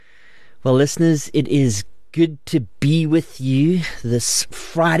Well, listeners, it is good to be with you this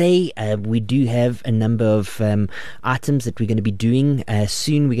Friday. We do have a number of items that we're going to be doing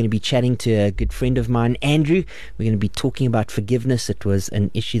soon. We're going to be chatting to a good friend of mine, Andrew. We're going to be talking about forgiveness. It was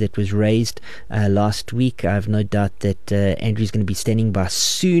an issue that was raised last week. I have no doubt that Andrew's going to be standing by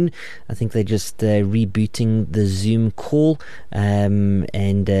soon. I think they're just rebooting the Zoom call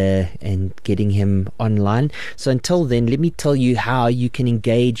and getting him online. So until then, let me tell you how you can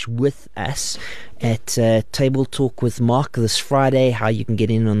engage with us at Table Talk with Mark this Friday, how you can get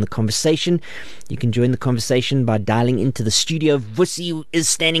in on the conversation. You can join the conversation by dialing into the studio. Vusi is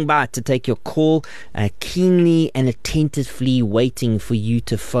standing by to take your call, keenly and attentively waiting for you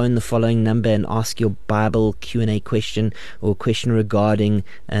to phone the following number and ask your Bible Q&A question or question regarding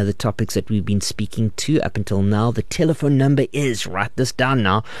the topics that we've been speaking to up until now. The telephone number is, write this down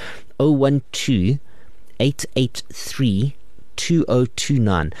now, 012 883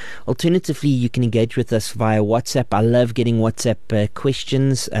 2029. Alternatively, you can engage with us via WhatsApp. I love getting WhatsApp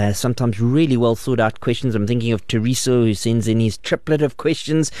questions, sometimes really well thought out questions. I'm thinking of Teresa, who sends in his triplet of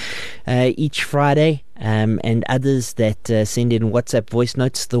questions each Friday, and others that send in WhatsApp voice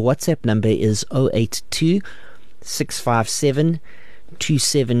notes. The WhatsApp number is 082 657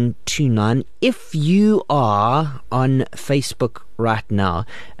 2729. If you are on Facebook right now,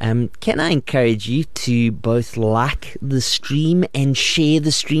 can I encourage you to both like the stream and share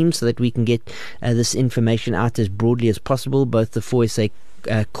the stream so that we can get this information out as broadly as possible, both the 4SA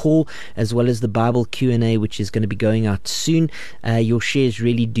call as well as the Bible Q&A, which is going to be going out soon. Your shares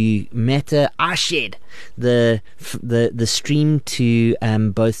really do matter. I shared the stream to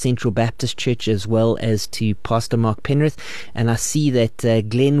both Central Baptist Church as well as to Pastor Mark Penrith, and I see that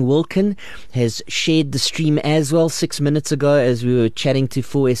Glenn Wilkin has shared the stream as well 6 minutes ago as we were chatting to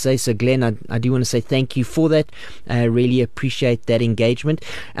 4SA. So Glenn, I do want to say thank you for that. I really appreciate that engagement,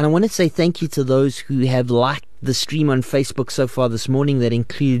 and I want to say thank you to those who have liked the stream on Facebook so far this morning. That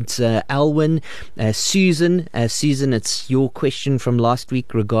includes Alwyn, Susan. Susan, it's your question from last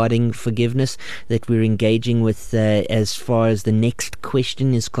week regarding forgiveness that we're engaging with as far as the next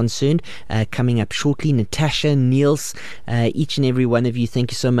question is concerned, coming up shortly. Natasha, Niels, each and every one of you, thank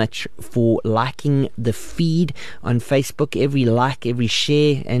you so much for liking the feed on Facebook. Every like, every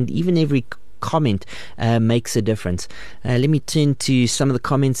share, and even every comment makes a difference. Let me turn to some of the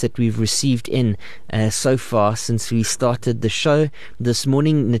comments that we've received in so far since we started the show this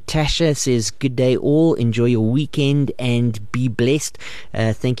morning. Natasha says, good day all, enjoy your weekend and be blessed.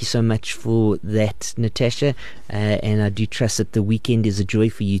 Thank you so much for that, Natasha, and I do trust that the weekend is a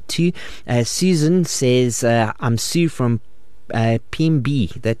joy for you too. Susan says, I'm Sue from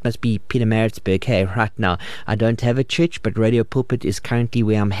PMB, that must be Pietermaritzburg. Hey, right now I don't have a church, but Radio Pulpit is currently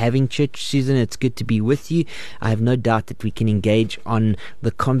where I'm having church. Susan, it's good to be with you. I have no doubt that we can engage on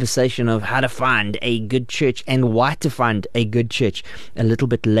the conversation of how to find a good church and why to find a good church a little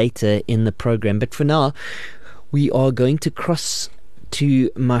bit later in the program. But for now, we are going to cross to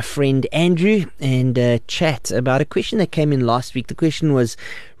my friend Andrew and chat about a question that came in last week. The question was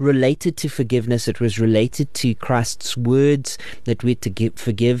related to forgiveness. It was related to Christ's words that we're to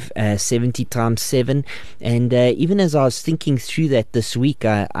forgive 70 times 7. And even as I was thinking through that this week,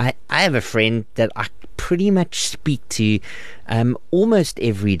 I have a friend that I pretty much speak to almost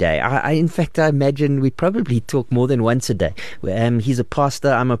every day. In fact, I imagine we probably talk more than once a day. He's a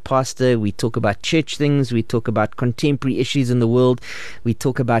pastor, I'm a pastor. We talk about church things. We talk about contemporary issues in the world. We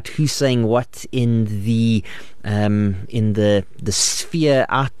talk about who's saying what in the sphere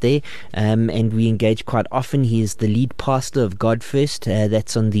out there, and we engage quite often. He is the lead pastor of GodFirst,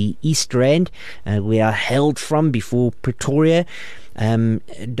 that's on the Eastrand, where I hailed from before Pretoria.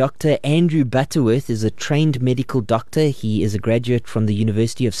 Dr Andrew Butterworth is a trained medical doctor. He is a graduate from the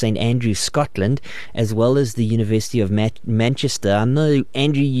University of St Andrews, Scotland, as well as the University of Manchester. I know,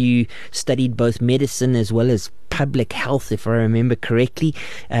 Andrew, you studied both medicine as well as public health, if I remember correctly.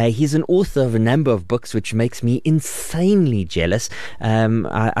 He's an author of a number of books, which makes me insanely jealous.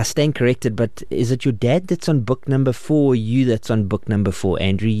 I stand corrected, but is it your dad that's on book number 4 or you that's on book number 4,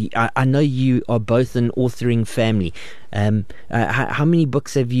 Andrew? I know you are both an authoring family. How many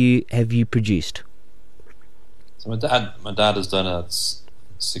books have you produced? So my dad has done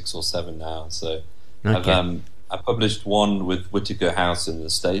 6 or 7 now. So okay. I published one with Whitaker House in the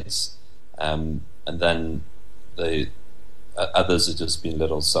States, and then the others have just been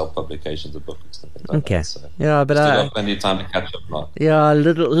little self-publications of books and things like Okay. that. So Yeah, but still got plenty of time to catch up, Mark. yeah,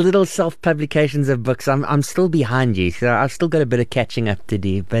 little self publications of books. I'm still behind you, so I've still got a bit of catching up to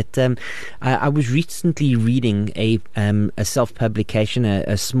do. But I was recently reading a self publication,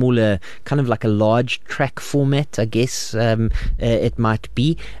 a smaller kind of like a large track format, I guess it might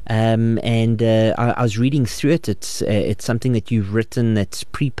be. And I was reading through it. It's something that you've written that's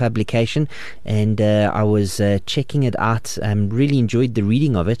pre-publication, and I was checking it out. Really enjoyed the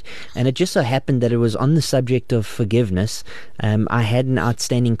reading of it, and it just so happened that it was on the subject of forgiveness. I had an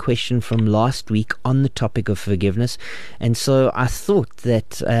outstanding question from last week on the topic of forgiveness, and so I thought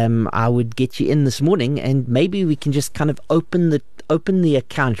that I would get you in this morning, and maybe we can just kind of open the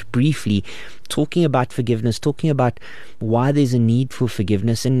account briefly, talking about forgiveness, talking about why there's a need for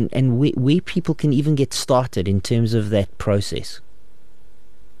forgiveness, and where people can even get started in terms of that process.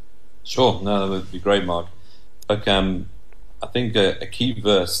 Sure, no, that would be great, Mark. Look, I think a key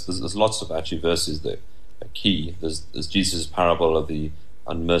verse. There's lots of actually verses that are key. There's Jesus' parable of the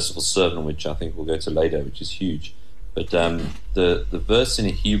unmerciful servant, which I think we'll go to later, which is huge. But the verse in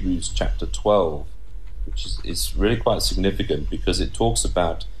Hebrews chapter 12, which is really quite significant, because it talks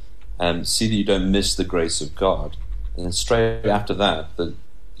about see that you don't miss the grace of God, and then straight after that, that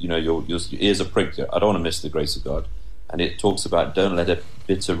your ears are pricked. I don't want to miss the grace of God, and it talks about don't let a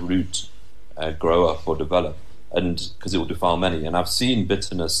bitter root grow up or develop, and because it will defile many. And I've seen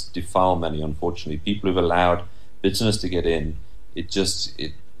bitterness defile many. Unfortunately, people who've allowed bitterness to get in,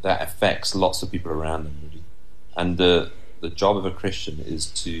 that affects lots of people around them, really. And the job of a Christian is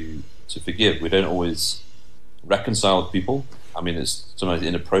to forgive. We don't always reconcile with people. I mean, it's sometimes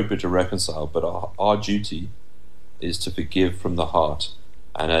inappropriate to reconcile, but our duty is to forgive from the heart.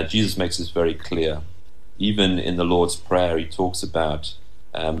 And Jesus makes this very clear. Even in the Lord's Prayer, he talks about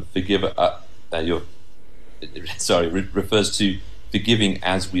refers to forgiving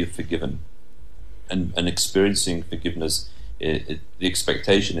as we have forgiven, and experiencing forgiveness. The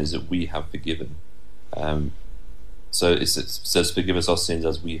expectation is that we have forgiven. So it says, "Forgive us our sins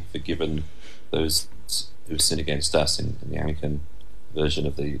as we have forgiven those who sin against us," in the Anglican version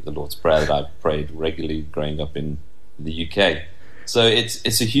of the Lord's Prayer that I've prayed regularly growing up in the UK. So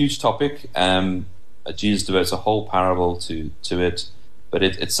it's a huge topic. Jesus devotes a whole parable to it, but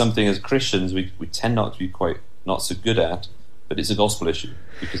it's something as Christians we tend not to be quite not so good at, but it's a gospel issue,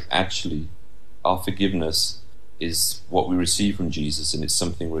 because actually our forgiveness is what we receive from Jesus, and it's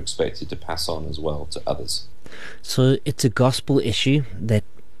something we're expected to pass on as well to others. So it's a gospel issue that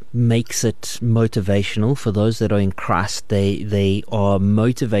makes it motivational for those that are in Christ. They are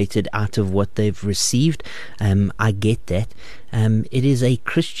motivated out of what they've received. I get that. It is a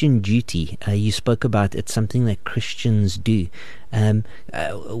Christian duty. You spoke about it's something that Christians do.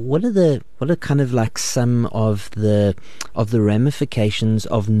 What are kind of like some of the ramifications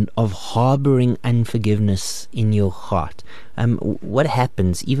of harboring unforgiveness in your heart? What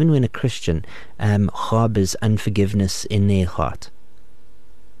happens even when a Christian harbors unforgiveness in their heart?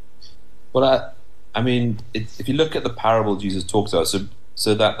 Well, I mean, if you look at the parable Jesus talks about,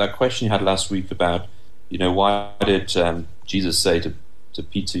 so that question you had last week about, why did Jesus say to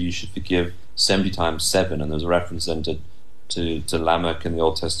Peter, you should forgive 70 times 7, and there's a reference then to Lamech in the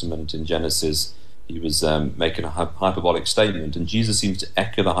Old Testament in Genesis. He was making a hyperbolic statement, and Jesus seems to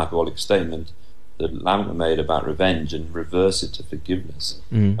echo the hyperbolic statement that Lamech made about revenge and reverse it to forgiveness.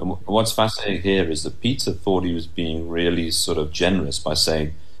 And what's fascinating here is that Peter thought he was being really sort of generous by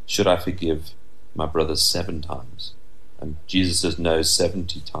saying, should I forgive my brother 7 times? And Jesus says, no,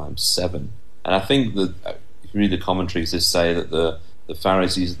 70 times 7. And I think that if you read the commentaries, they say that the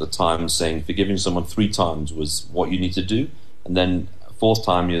Pharisees at the time saying forgiving someone 3 times was what you need to do, and then fourth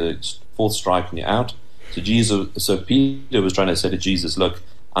strike and you're out. So Peter was trying to say to Jesus, look,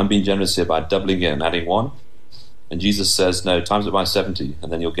 I'm being generous here by doubling it and adding 1. And Jesus says, no, times it by 70,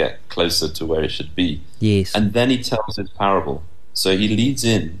 and then you'll get closer to where it should be. Yes. And then he tells his parable. So he leads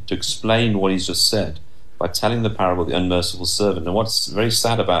in to explain what he's just said by telling the parable of the unmerciful servant. And what's very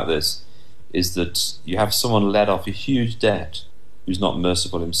sad about this is that you have someone let off a huge debt who's not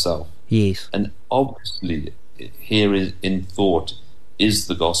merciful himself. Yes. And obviously, here in thought is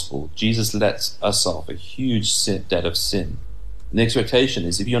the gospel. Jesus lets us off a huge debt of sin. And the expectation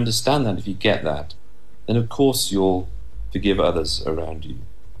is, if you understand that, if you get that, then of course you'll forgive others around you.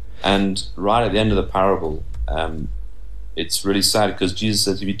 And right at the end of the parable, it's really sad, because Jesus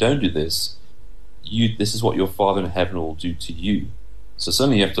says, if you don't do this, this is what your Father in heaven will do to you. So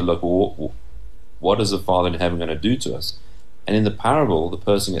suddenly you have to look, well, what is the Father in heaven going to do to us? And in the parable, the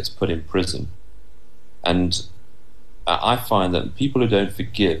person gets put in prison. And I find that people who don't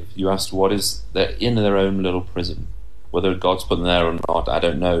forgive, you ask they're in their own little prison. Whether God's put them there or not, I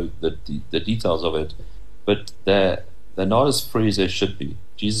don't know the details of it. But they're not as free as they should be.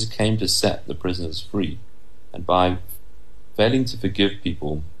 Jesus came to set the prisoners free. And by failing to forgive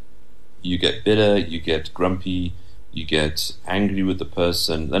people, you get bitter, you get grumpy, you get angry with the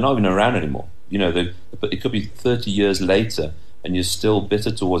person. They're not even around anymore. It could be 30 years later and you're still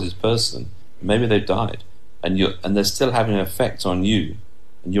bitter towards this person. Maybe they've died. And they're still having an effect on you.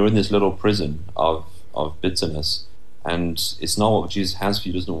 And you're in this little prison of bitterness. And it's not what Jesus has for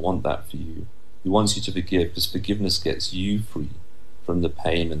you. He doesn't want that for you. He wants you to forgive, because forgiveness gets you free from the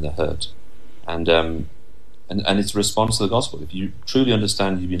pain and the hurt. And it's a response to the gospel. If you truly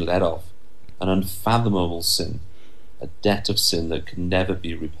understand you've been let off an unfathomable sin, a debt of sin that can never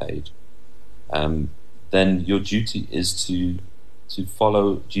be repaid, then your duty is to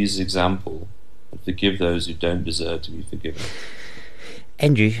follow Jesus' example and forgive those who don't deserve to be forgiven.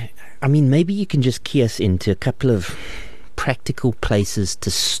 Andrew, I mean, maybe you can just key us into a couple of practical places to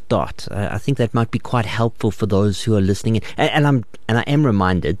start. I think that might be quite helpful for those who are listening. And I am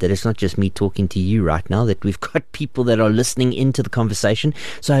reminded that it's not just me talking to you right now, that we've got people that are listening into the conversation.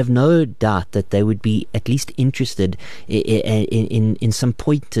 So I have no doubt that they would be at least interested in some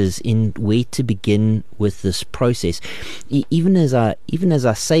pointers in where to begin with this process. Even as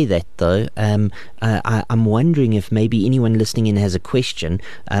I say that, though, I'm wondering if maybe anyone listening in has a question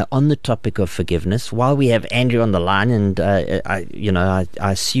on the topic of forgiveness. While we have Andrew on the line, and I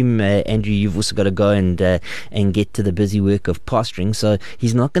assume, Andrew, you've also got to go and get to the busy work of pastoring, so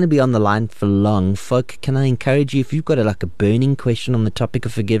he's not going to be on the line for long. Folk, can I encourage you, if you've got a burning question on the topic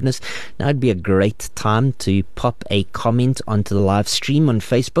of forgiveness, now would be a great time to pop a comment onto the live stream on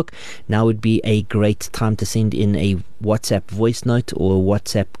Facebook. Now would be a great time to send in a WhatsApp voice note or a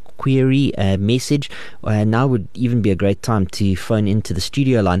WhatsApp query message. Now would even be a great time to phone into the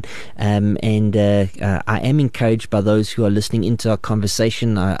studio line, and I am encouraged by those who are listening into our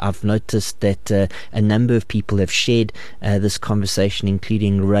conversation. I've noticed that a number of people have shared this conversation,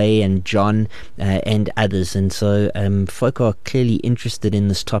 including Ray and John and others, and so folk are clearly interested in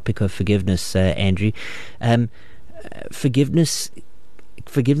this topic of forgiveness. Andrew,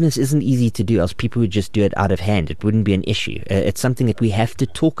 Forgiveness isn't easy to do, else people would just do it out of hand. It wouldn't be an issue. It's something that we have to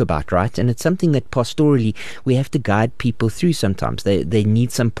talk about, right? And it's something that pastorally we have to guide people through sometimes. They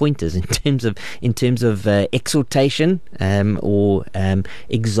need some pointers in terms of exhortation or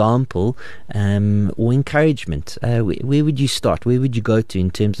example or encouragement. Where would you start? Where would you go to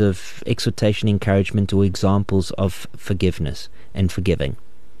in terms of exhortation, encouragement, or examples of forgiveness and forgiving?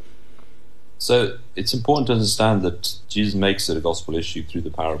 So it's important to understand that Jesus makes it a gospel issue through the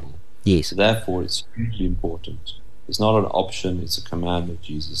parable. Yes. So therefore, it's hugely important. It's not an option, it's a command of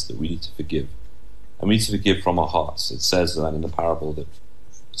Jesus that we need to forgive. And we need to forgive from our hearts. It says that in the parable, that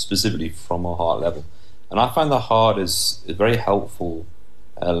specifically from our heart level. And I find the heart is a very helpful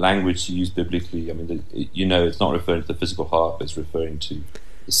language to use biblically. I mean, it's not referring to the physical heart, but it's referring to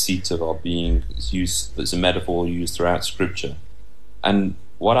the seat of our being. It's a metaphor used throughout Scripture. And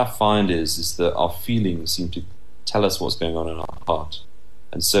what I find is that our feelings seem to tell us what's going on in our heart.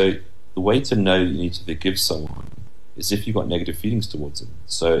 And so the way to know you need to forgive someone is if you've got negative feelings towards them.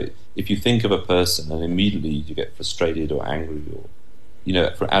 So if you think of a person and immediately you get frustrated or angry or,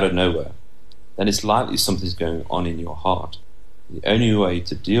 out of nowhere, then it's likely something's going on in your heart. The only way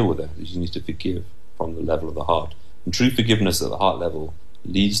to deal with that is you need to forgive from the level of the heart. And true forgiveness at the heart level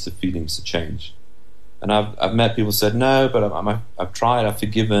leads to feelings to change. And I've met people who said, no, but I've tried, I've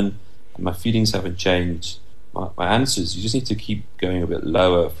forgiven, and my feelings haven't changed. My answer is you just need to keep going a bit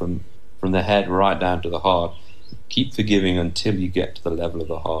lower from the head right down to the heart. Keep forgiving until you get to the level of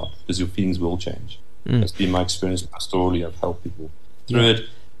the heart, because your feelings will change. That's been my experience pastorally. I've helped people through it.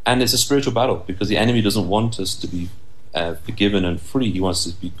 And it's a spiritual battle, because the enemy doesn't want us to be forgiven and free. He wants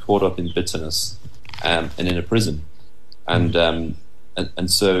us to be caught up in bitterness and in a prison. And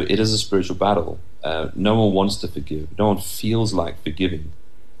so it is a spiritual battle. No one wants to forgive. No one feels like forgiving.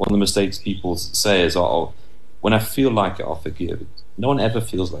 One of the mistakes people say is, when I feel like it, I'll forgive. No one ever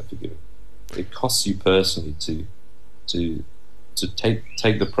feels like forgiving. It costs you personally to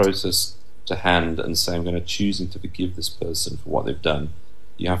take the process to hand and say, I'm going to choose to forgive this person for what they've done.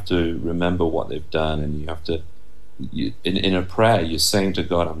 You have to remember what they've done, and you have to, in a prayer, you're saying to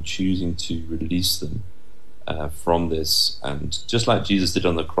God, I'm choosing to release them from this. And just like Jesus did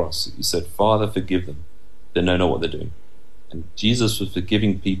on the cross, he said, Father, forgive them. They don't know what they're doing. And Jesus was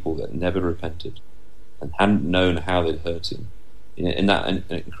forgiving people that never repented and hadn't known how they'd hurt him. In that an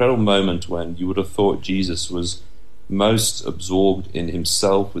incredible moment when you would have thought Jesus was most absorbed in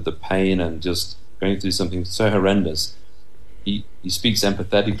himself with the pain and just going through something so horrendous, he speaks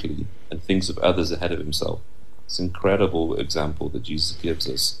empathetically and thinks of others ahead of himself. It's an incredible example that Jesus gives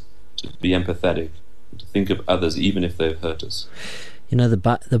us to be empathetic, to think of others even if they've hurt us. You know, the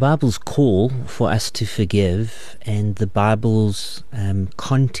Bible's call for us to forgive, and the Bible's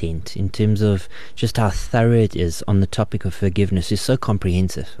content in terms of just how thorough it is on the topic of forgiveness is so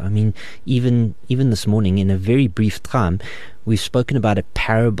comprehensive. I mean, even this morning, in a very brief time, we've spoken about a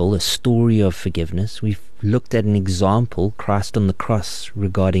parable, a story of forgiveness. We've looked at an example, Christ on the cross,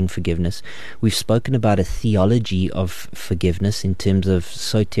 regarding forgiveness. We've spoken about a theology of forgiveness in terms of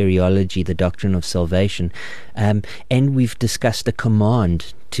soteriology, the doctrine of salvation. And we've discussed a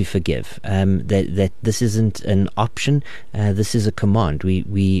command to forgive, that this isn't an option, this is a command.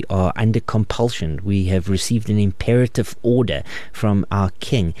 We are under compulsion. We have received an imperative order from our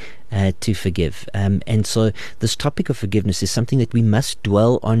King to forgive. And so this topic of forgiveness is something that we must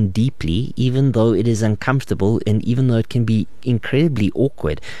dwell on deeply, even though it is uncomfortable and even though it can be incredibly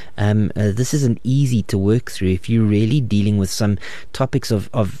awkward. This isn't easy to work through if you're really dealing with some topics of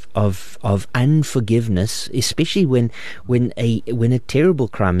unforgiveness, especially when a terrible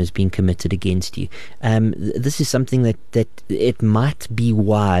crime is being committed against you. This is something that it might be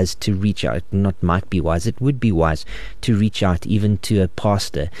wise to reach out. Not might be wise, it would be wise to reach out even to a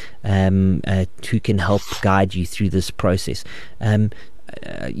pastor who can help guide you through this process.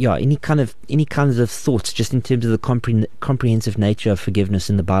 Any kinds of thoughts just in terms of the comprehensive nature of forgiveness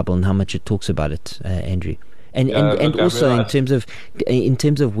in the Bible and how much it talks about it, Andrew, and also in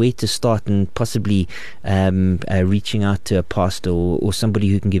terms of where to start and possibly reaching out to a pastor or somebody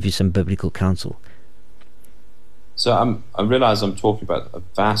who can give you some biblical counsel. So I realize I'm talking about a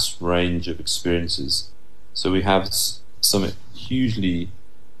vast range of experiences. So we have some hugely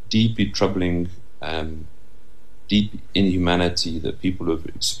deeply troubling, deep inhumanity that people have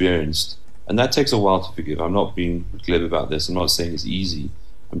experienced. And that takes a while to forgive. I'm not being glib about this. I'm not saying it's easy.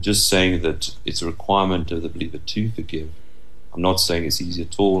 I'm just saying that it's a requirement of the believer to forgive. I'm not saying it's easy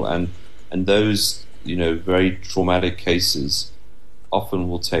at all. And those, very traumatic cases often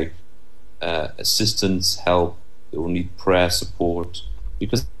will take assistance, help. They will need prayer support,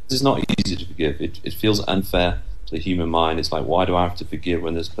 because it's not easy to forgive. It feels unfair to the human mind. It's like, why do I have to forgive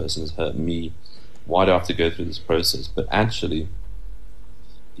when this person has hurt me? Why do I have to go through this process? But actually,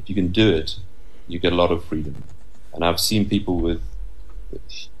 if you can do it, you get a lot of freedom. And I've seen people with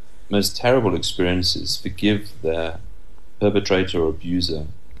most terrible experiences forgive their perpetrator or abuser,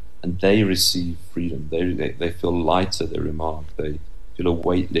 and they receive freedom. They feel lighter, they remark. They feel a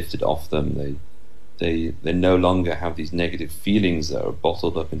weight lifted off them. They no longer have these negative feelings that are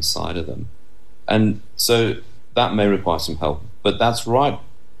bottled up inside of them. And so that may require some help. But that's right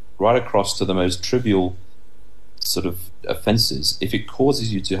across to the most trivial sort of offenses. If it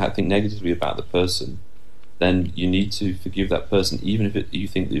causes you to think negatively about the person, then you need to forgive that person, even if you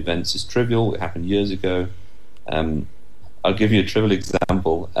think the event is trivial, it happened years ago. I'll give you a trivial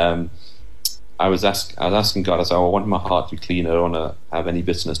example. I was asking God, I said, I want my heart to be clean. I don't want to have any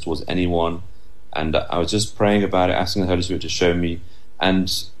bitterness towards anyone. And I was just praying about it, asking the Holy Spirit to show me.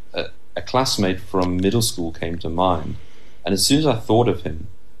 And a classmate from middle school came to mind. And as soon as I thought of him,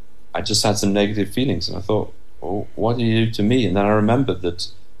 I just had some negative feelings. And I thought, well, what did he do to me? And then I remembered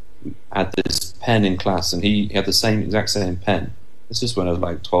that we had this pen in class, and he had the exact same pen. This is when I was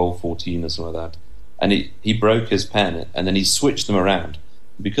like 12, 14 or something like that. And he broke his pen, and then he switched them around.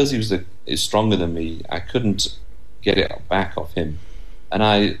 Because he was stronger than me, I couldn't get it back off him. And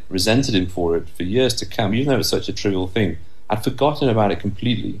I resented him for it for years to come, even though it was such a trivial thing. I'd forgotten about it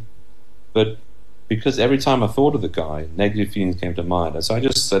completely. But because every time I thought of the guy, negative feelings came to mind. And so I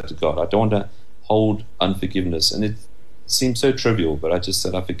just said to God, I don't want to hold unforgiveness. And it seemed so trivial, but I just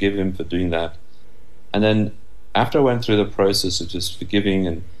said I forgive him for doing that. And then after I went through the process of just forgiving,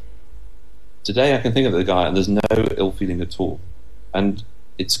 and today I can think of the guy and there's no ill feeling at all. And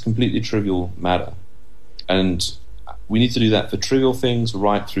it's a completely trivial matter. And we need to do that for trivial things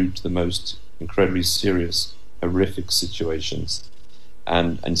right through to the most incredibly serious, horrific situations.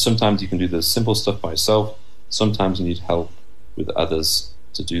 And sometimes you can do the simple stuff by yourself. Sometimes you need help with others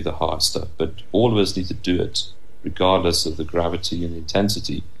to do the hard stuff. But all of us need to do it, regardless of the gravity and the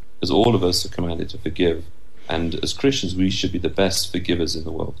intensity, because all of us are commanded to forgive. And as Christians, we should be the best forgivers in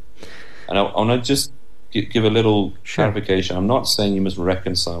the world. And I want to just give a little clarification. I'm not saying you must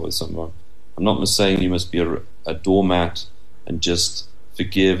reconcile with someone. I'm not saying you must be a doormat and just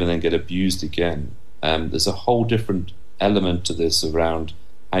forgive and then get abused again. There's a whole different element to this around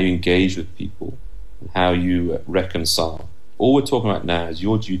how you engage with people and how you reconcile. All we're talking about now is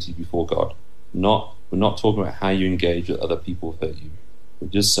your duty before God. We're not talking about how you engage with other people who hurt you. We're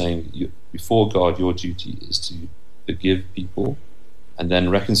just saying before God, your duty is to forgive people, and then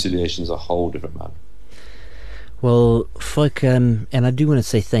reconciliation is a whole different matter. Well, folk, and I do want to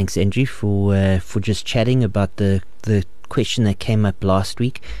say thanks, Andrew, for just chatting about the question that came up last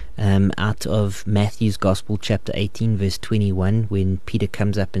week, out of Matthew's Gospel, chapter 18, verse 21, when Peter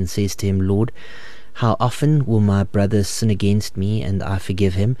comes up and says to him, "Lord, how often will my brother sin against me and I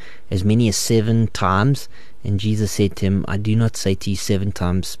forgive him? As many as 7 times?" And Jesus said to him, "I do not say to you 7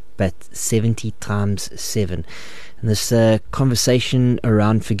 times, but 70 times 7." And this conversation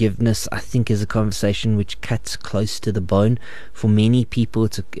around forgiveness, I think, is a conversation which cuts close to the bone. For many people,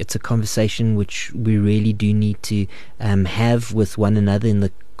 it's a conversation which we really do need to have with one another in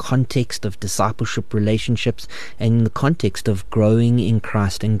the context of discipleship relationships and in the context of growing in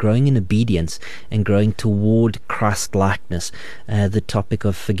Christ and growing in obedience and growing toward Christ likeness, the topic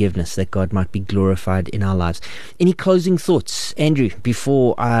of forgiveness, that God might be glorified in our lives. Any closing thoughts, Andrew,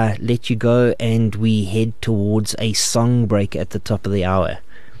 before I let you go and we head towards a song break at the top of the hour?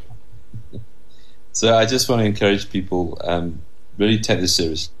 So I just want to encourage people, really take this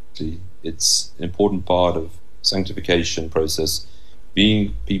seriously. It's an important part of sanctification process.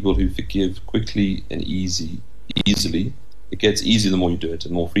 Being people who forgive quickly and easily. It gets easier the more you do it,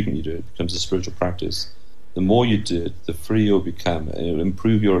 and the more frequent you do it. It becomes a spiritual practice. The more you do it, the freer you'll become, and it will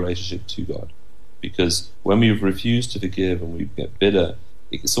improve your relationship to God. Because when we refuse to forgive and we get bitter,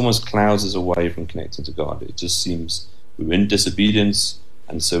 it almost clouds us away from connecting to God. It just seems we're in disobedience,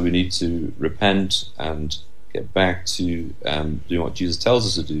 and so we need to repent and get back to doing what Jesus tells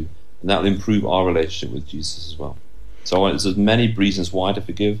us to do, and that will improve our relationship with Jesus as well. So there's many reasons why to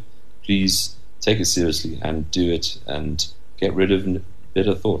forgive. Please take it seriously and do it, and get rid of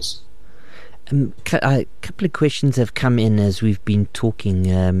bitter thoughts. A couple of questions have come in as we've been talking,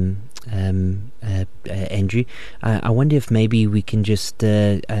 Andrew. I wonder if maybe we can just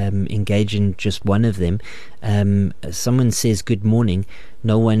engage in just one of them. Someone says, "Good morning.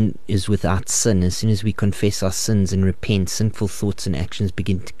 No one is without sin. As soon as we confess our sins and repent, sinful thoughts and actions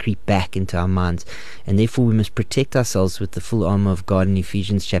begin to creep back into our minds, and therefore we must protect ourselves with the full armor of God in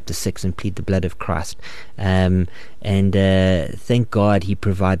Ephesians chapter 6 and plead the blood of Christ." And thank God He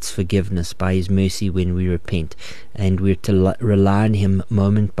provides forgiveness by His mercy when we repent, and we're to rely on Him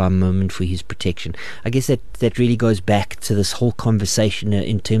moment by moment for His protection. I guess that really goes back to this whole conversation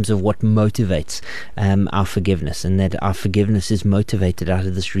in terms of what motivates our forgiveness, and that our forgiveness is motivated out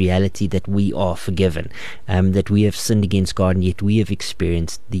of this reality that we are forgiven, that we have sinned against God, and yet we have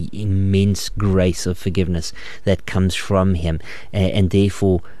experienced the immense grace of forgiveness that comes from Him, and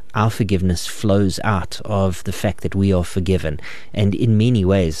therefore our forgiveness flows out of the fact that we are forgiven. And in many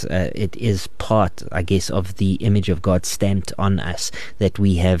ways, it is part, I guess, of the image of God stamped on us, that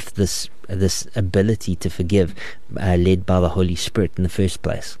we have this ability to forgive, led by the Holy Spirit in the first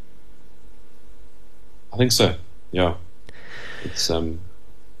place. I think so. Yeah, it's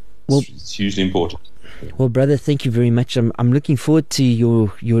hugely important. Well, brother, thank you very much. I'm looking forward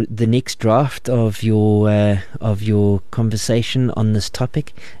to the next draft of your conversation on this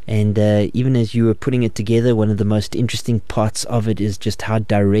topic. And even as you were putting it together, one of the most interesting parts of it is just how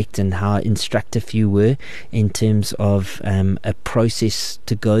direct and how instructive you were in terms of a process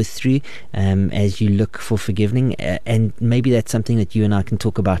to go through as you look for forgiving. And maybe that's something that you and I can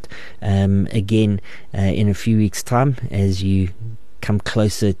talk about again in a few weeks' time, as you come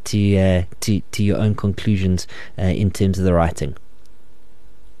closer to your own conclusions in terms of the writing.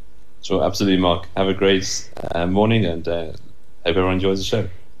 Sure, absolutely, Mark. Have a great morning, and hope everyone enjoys the show.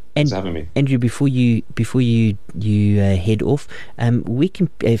 Thanks for having me, Andrew. Before you head off, we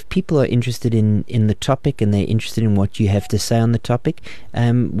can, if people are interested in the topic and they're interested in what you have to say on the topic,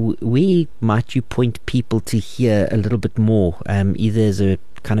 where might you point people to hear a little bit more, either as a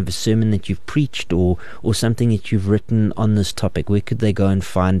kind of a sermon that you've preached or something that you've written on this topic? Where could they go and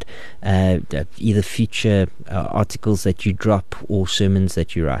find either future articles that you drop or sermons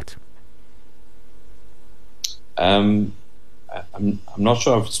that you write? I'm not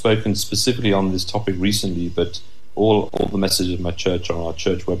sure I've spoken specifically on this topic recently, but all the messages of my church are on our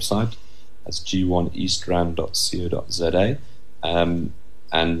church website. That's g1eastrand.co.za. And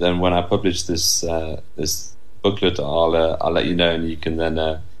then when I publish this booklet, I'll let you know, and you can then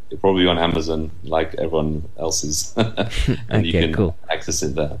you're probably on Amazon like everyone else is, and you can access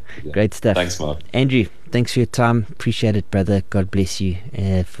it there. Yeah. Great stuff. Thanks, Mark. Andrew, thanks for your time. Appreciate it, brother. God bless you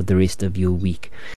for the rest of your week.